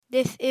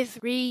This is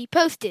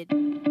reposted.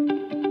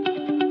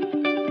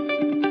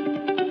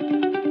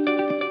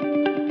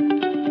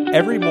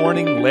 Every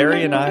morning,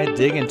 Larry and I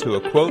dig into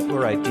a quote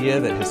or idea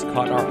that has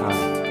caught our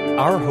eye.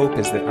 Our hope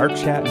is that our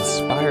chat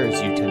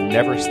inspires you to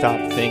never stop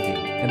thinking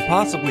and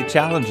possibly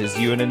challenges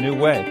you in a new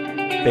way.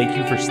 Thank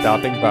you for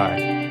stopping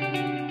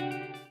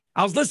by.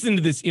 I was listening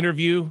to this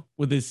interview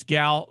with this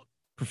gal,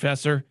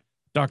 Professor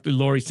Dr.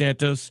 Laurie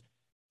Santos.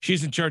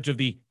 She's in charge of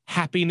the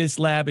Happiness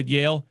Lab at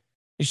Yale.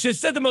 And she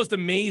just said the most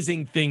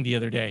amazing thing the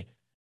other day.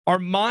 Our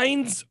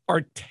minds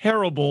are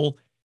terrible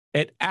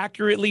at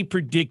accurately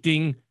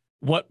predicting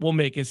what will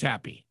make us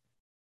happy.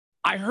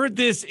 I heard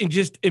this and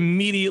just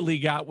immediately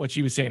got what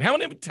she was saying. How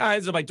many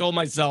times have I told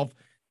myself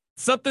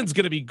something's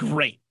going to be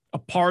great? A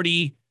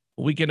party,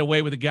 a weekend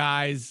away with the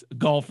guys, a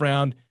golf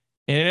round,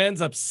 and it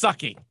ends up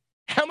sucking.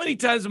 How many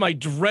times am I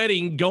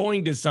dreading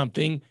going to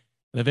something,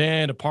 an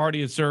event, a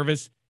party, a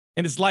service,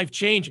 and it's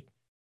life-changing?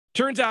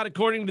 Turns out,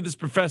 according to this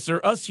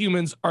professor, us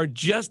humans are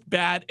just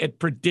bad at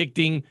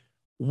predicting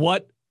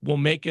what will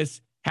make us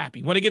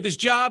happy. When I get this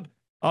job,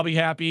 I'll be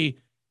happy.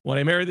 When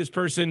I marry this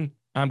person,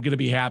 I'm going to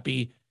be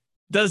happy.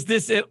 Does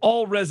this at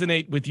all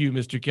resonate with you,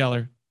 Mr.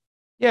 Keller?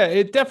 Yeah,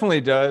 it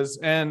definitely does.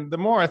 And the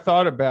more I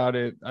thought about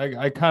it,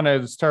 I kind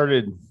of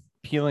started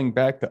peeling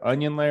back the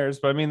onion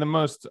layers. But I mean, the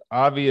most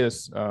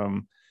obvious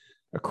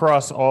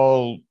across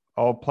all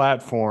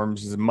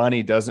platforms is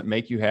money doesn't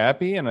make you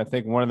happy. And I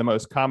think one of the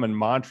most common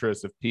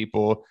mantras of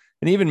people,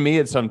 and even me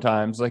at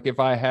sometimes, like if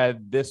I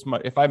had this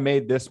much, if I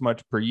made this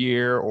much per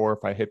year, or if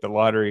I hit the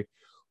lottery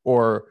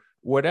or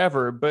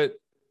whatever. But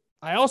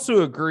I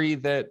also agree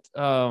that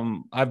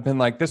I've been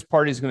like, this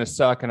party's going to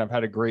suck and I've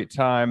had a great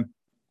time.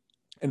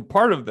 And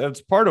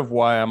that's part of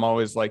why I'm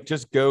always like,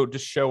 just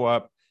show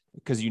up,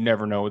 because you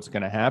never know what's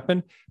going to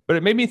happen. But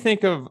it made me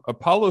think of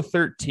Apollo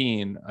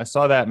 13. I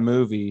saw that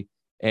movie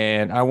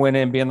and I went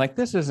in being like,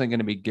 this isn't going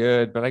to be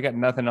good, but I got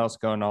nothing else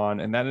going on.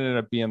 And that ended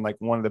up being like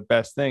one of the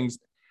best things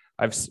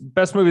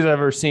best movies I've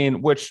ever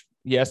seen, which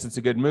yes, it's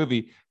a good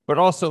movie, but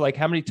also like,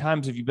 how many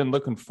times have you been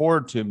looking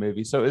forward to a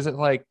movie? So is it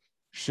like,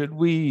 should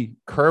we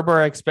curb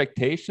our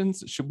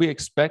expectations? Should we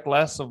expect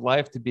less of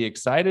life to be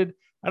excited?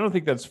 I don't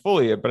think that's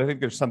fully it, but I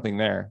think there's something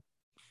there.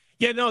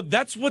 Yeah, no,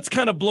 that's what's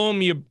kind of blowing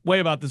me away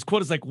about this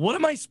quote. Is like, what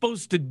am I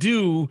supposed to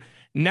do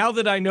now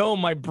that I know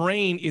my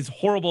brain is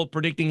horrible at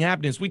predicting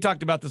happiness? We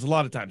talked about this a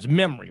lot of times.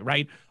 Memory,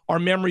 right? Our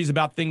memories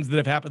about things that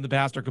have happened in the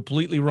past are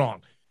completely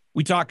wrong.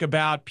 We talk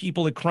about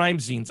people at crime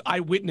scenes,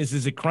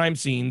 eyewitnesses at crime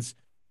scenes.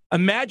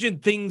 Imagine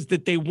things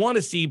that they want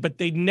to see, but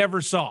they never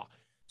saw.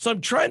 So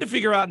I'm trying to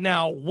figure out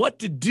now what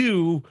to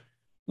do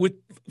with.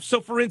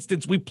 So, for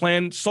instance, we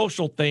plan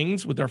social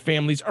things with our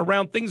families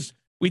around things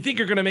we think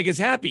are going to make us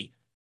happy.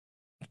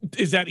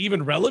 Is that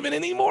even relevant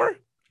anymore?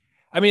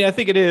 I mean, I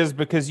think it is,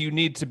 because you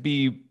need to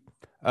be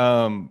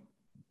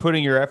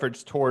putting your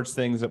efforts towards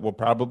things that will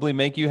probably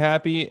make you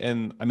happy.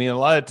 And I mean, a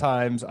lot of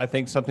times I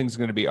think something's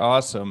going to be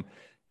awesome,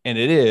 and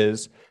it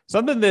is.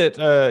 Something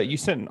that you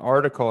sent an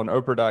article on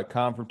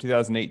Oprah.com from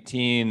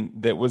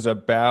 2018 that was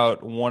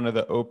about one of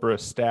the Oprah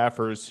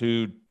staffers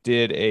who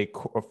did a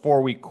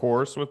 4-week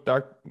course with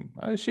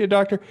is she a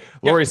doctor?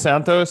 Yeah. Laurie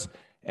Santos.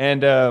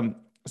 And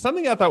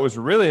something I thought was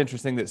really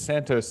interesting that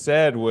Santos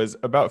said was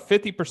about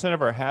 50%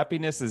 of our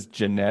happiness is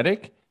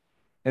genetic.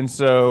 And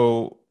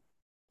so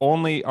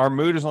our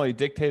mood is only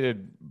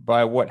dictated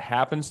by what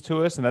happens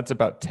to us. And that's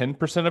about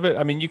 10% of it.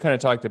 I mean, you kind of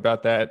talked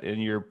about that in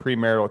your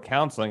premarital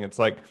counseling. It's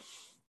like,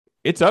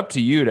 it's up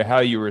to you to how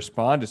you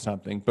respond to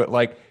something. But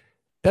like,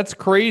 that's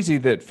crazy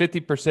that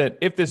 50%,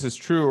 if this is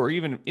true, or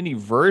even any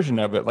version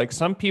of it, like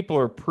some people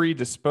are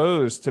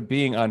predisposed to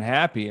being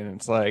unhappy. And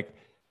it's like,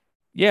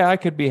 yeah, I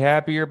could be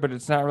happier, but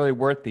it's not really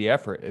worth the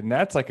effort. And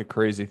that's like a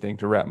crazy thing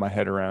to wrap my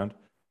head around.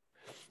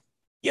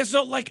 Yeah,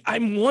 so like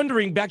I'm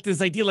wondering, back to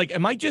this idea, like,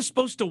 am I just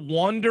supposed to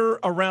wander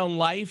around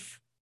life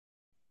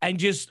and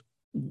just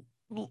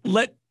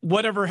let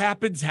whatever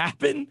happens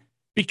happen?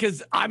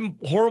 Because I'm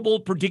horrible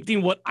at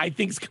predicting what I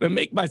think is going to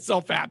make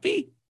myself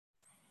happy?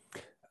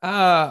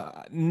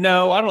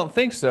 No, I don't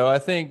think so. I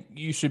think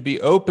you should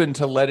be open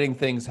to letting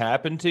things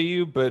happen to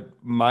you. But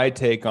my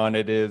take on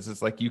it is,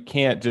 it's like, you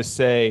can't just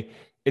say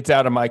it's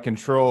out of my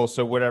control,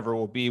 so whatever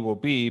will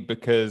be,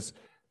 because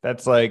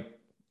that's like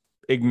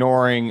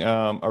ignoring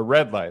a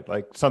red light.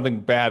 Like,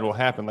 something bad will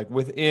happen. Like,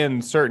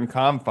 within certain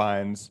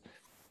confines,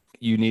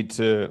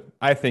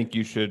 I think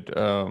you should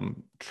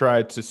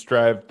try to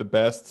strive the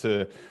best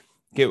to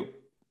get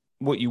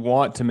what you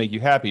want to make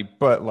you happy,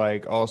 but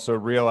like also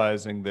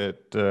realizing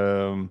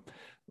that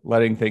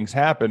letting things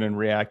happen and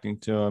reacting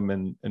to them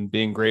and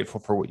being grateful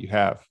for what you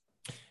have.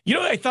 You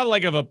know, I thought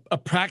like of a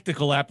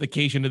practical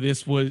application to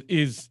this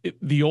is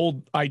the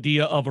old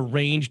idea of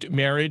arranged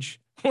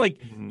marriage. Like,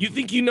 you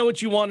think you know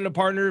what you want in a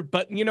partner,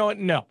 but you know what?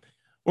 No,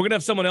 we're going to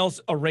have someone else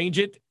arrange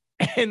it.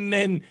 And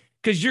then,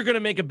 because you're going to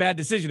make a bad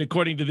decision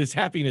according to this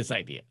happiness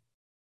idea.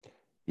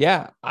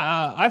 Yeah.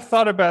 I've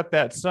thought about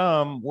that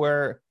some,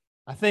 where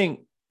I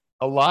think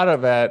a lot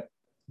of that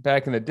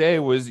back in the day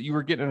was you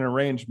were getting an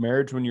arranged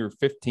marriage when you were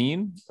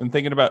 15, and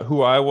thinking about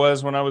who I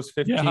was when I was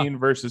 15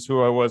 versus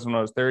who I was when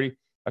I was 30.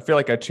 I feel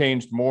like I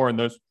changed more in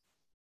those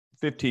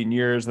 15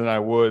 years than I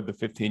would the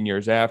 15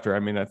 years after. I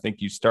mean, I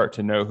think you start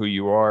to know who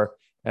you are.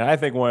 And I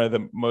think one of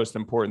the most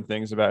important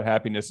things about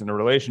happiness in a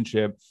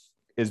relationship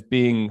is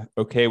being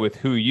okay with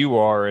who you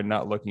are and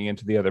not looking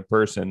into the other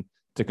person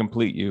to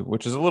complete you,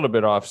 which is a little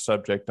bit off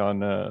subject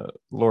on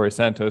Laurie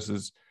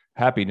Santos's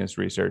happiness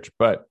research,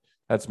 but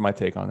that's my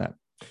take on that.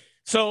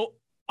 So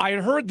I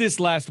heard this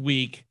last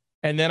week,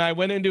 and then I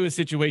went into a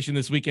situation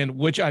this weekend,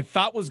 which I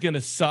thought was going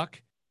to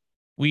suck.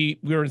 We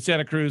were in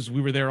Santa Cruz.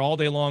 We were there all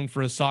day long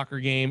for a soccer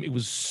game. It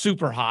was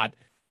super hot.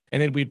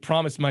 And then we'd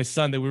promised my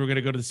son that we were going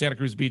to go to the Santa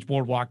Cruz Beach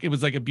Boardwalk. It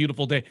was like a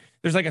beautiful day.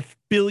 There's like 1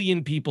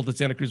 billion people to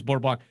Santa Cruz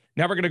Boardwalk.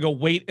 Now we're going to go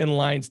wait in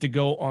lines to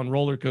go on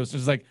roller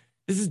coasters. Like,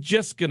 this is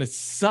just going to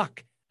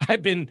suck.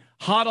 I've been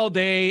hot all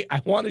day.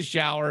 I want to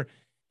shower.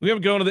 We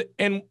haven't gone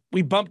and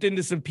we bumped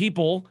into some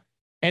people,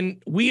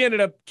 and we ended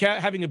up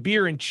having a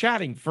beer and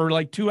chatting for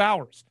like 2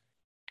 hours.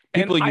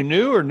 People you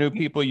knew or new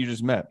people you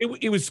just met?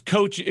 It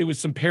was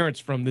some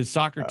parents from this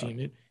soccer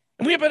team.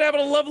 And we have been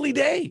having a lovely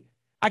day.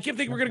 I kept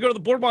thinking we're going to go to the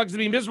boardwalk to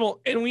be miserable,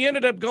 and we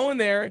ended up going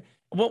there.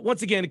 Well,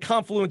 once again, a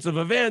confluence of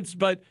events,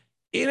 but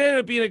it ended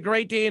up being a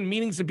great day and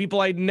meeting some people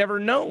I'd never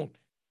known.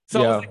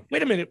 So I was like,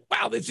 wait a minute.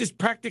 Wow, this just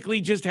practically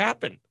just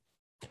happened.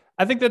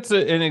 I think that's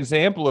an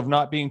example of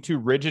not being too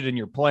rigid in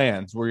your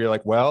plans, where you're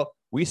like, well,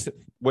 which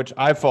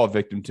I fall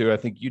victim to. I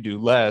think you do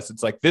less.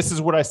 It's like, this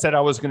is what I said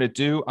I was going to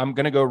do. I'm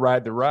going to go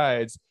ride the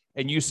rides.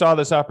 And you saw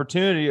this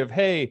opportunity of,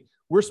 hey,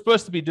 we're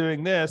supposed to be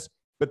doing this,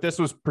 but this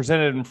was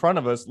presented in front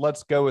of us.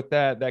 Let's go with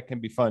that. That can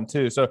be fun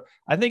too. So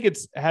I think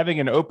it's having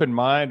an open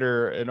mind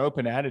or an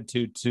open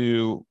attitude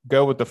to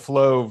go with the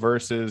flow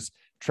versus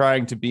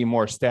trying to be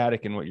more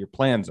static in what your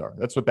plans are.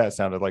 That's what that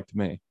sounded like to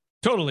me.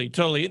 Totally.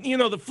 You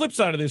know, the flip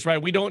side of this,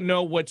 right? We don't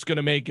know what's going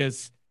to make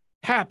us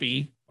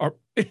happy, or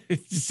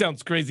it just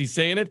sounds crazy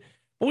saying it,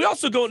 but we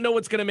also don't know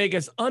what's going to make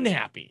us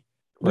unhappy.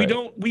 Right.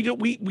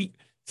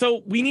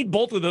 So we need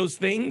both of those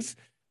things.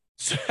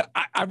 So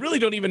I really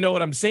don't even know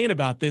what I'm saying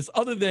about this,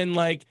 other than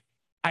like,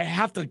 I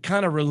have to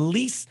kind of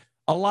release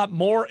a lot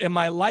more in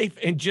my life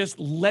and just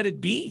let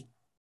it be.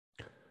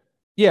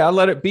 Yeah,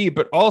 let it be,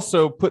 but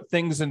also put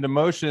things into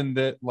motion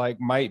that like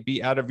might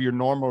be out of your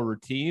normal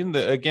routine.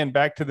 Again,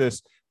 back to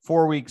this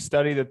 4-week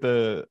study that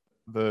the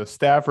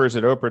staffers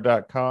at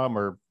Oprah.com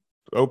or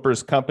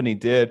Oprah's company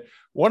did.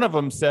 One of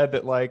them said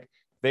that like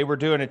they were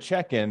doing a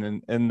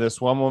check-in, and this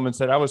one woman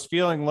said, I was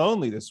feeling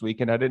lonely this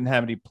week and I didn't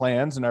have any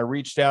plans. And I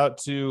reached out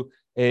to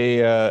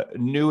a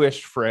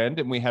newish friend,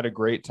 and we had a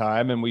great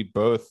time, and we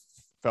both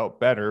felt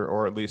better,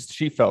 or at least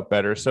she felt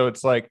better. So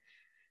it's like,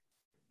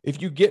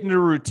 if you get into a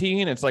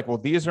routine, it's like, well,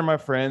 these are my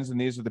friends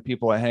and these are the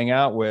people I hang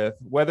out with,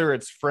 whether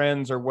it's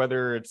friends or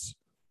whether it's,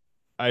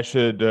 I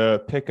should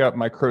pick up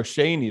my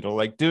crochet needle,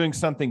 like doing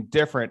something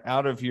different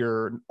out of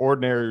your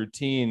ordinary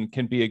routine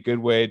can be a good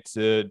way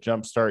to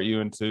jumpstart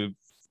you into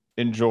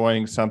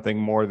enjoying something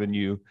more than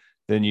you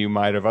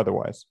might have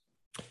otherwise.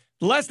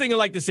 The last thing I'd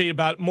like to say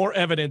about more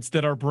evidence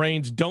that our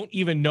brains don't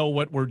even know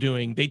what we're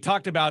doing. They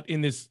talked about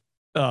in this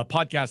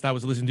podcast I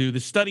was listening to,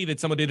 the study that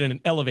someone did in an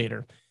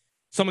elevator.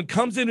 Someone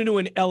comes into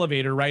an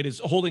elevator, right, is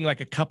holding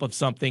like a cup of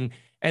something,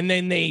 and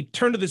then they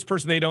turn to this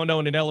person they don't know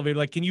in an elevator,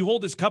 like, can you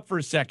hold this cup for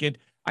a second?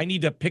 I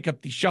need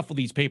to shuffle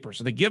these papers.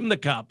 So they give them the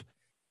cup,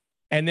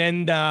 and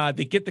then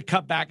they get the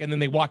cup back, and then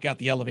they walk out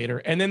the elevator.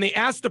 And then they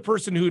ask the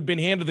person who had been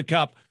handed the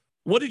cup,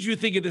 what did you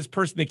think of this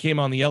person that came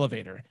on the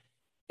elevator?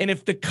 And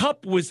if the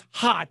cup was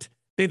hot,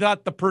 they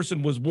thought the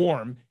person was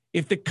warm.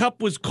 If the cup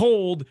was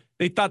cold,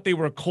 they thought they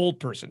were a cold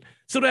person.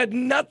 So it had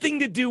nothing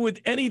to do with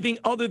anything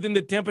other than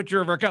the temperature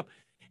of our cup.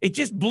 It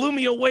just blew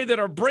me away that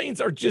our brains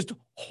are just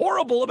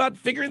horrible about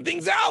figuring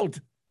things out.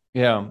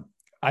 Yeah.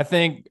 I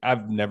think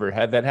I've never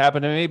had that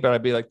happen to me, but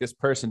I'd be like, this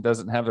person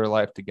doesn't have their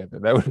life together.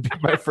 That would be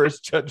my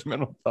first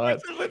judgmental thought.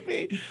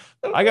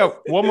 I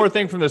got one more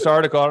thing from this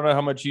article. I don't know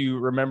how much you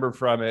remember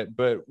from it,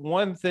 but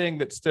one thing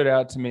that stood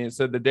out to me, it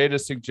said the data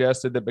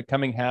suggested that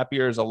becoming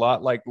happier is a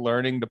lot like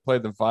learning to play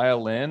the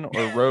violin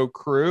or row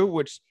crew,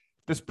 which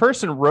this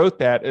person wrote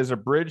that as a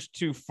bridge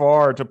too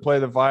far to play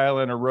the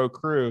violin or row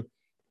crew.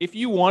 If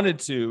you wanted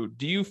to,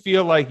 do you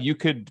feel like you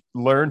could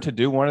learn to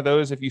do one of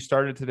those if you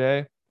started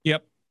today?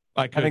 Yep.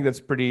 I think that's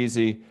pretty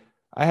easy.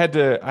 I had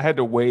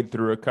to wade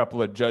through a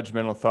couple of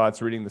judgmental thoughts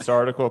reading this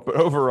article, but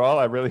overall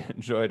I really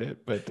enjoyed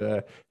it. But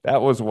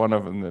that was one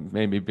of them that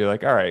made me be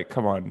like, all right,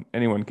 come on.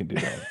 Anyone can do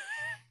that.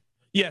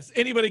 Yes.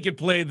 Anybody can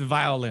play the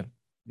violin.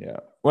 Yeah.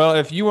 Well,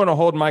 if you want to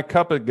hold my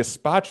cup of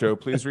gazpacho,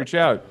 please reach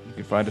out. You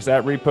can find us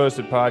at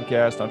Reposted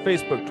Podcast on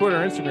Facebook, Twitter,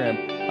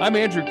 Instagram. I'm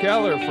Andrew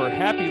Keller for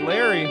Happy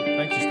Larry.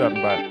 Thanks for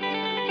stopping by.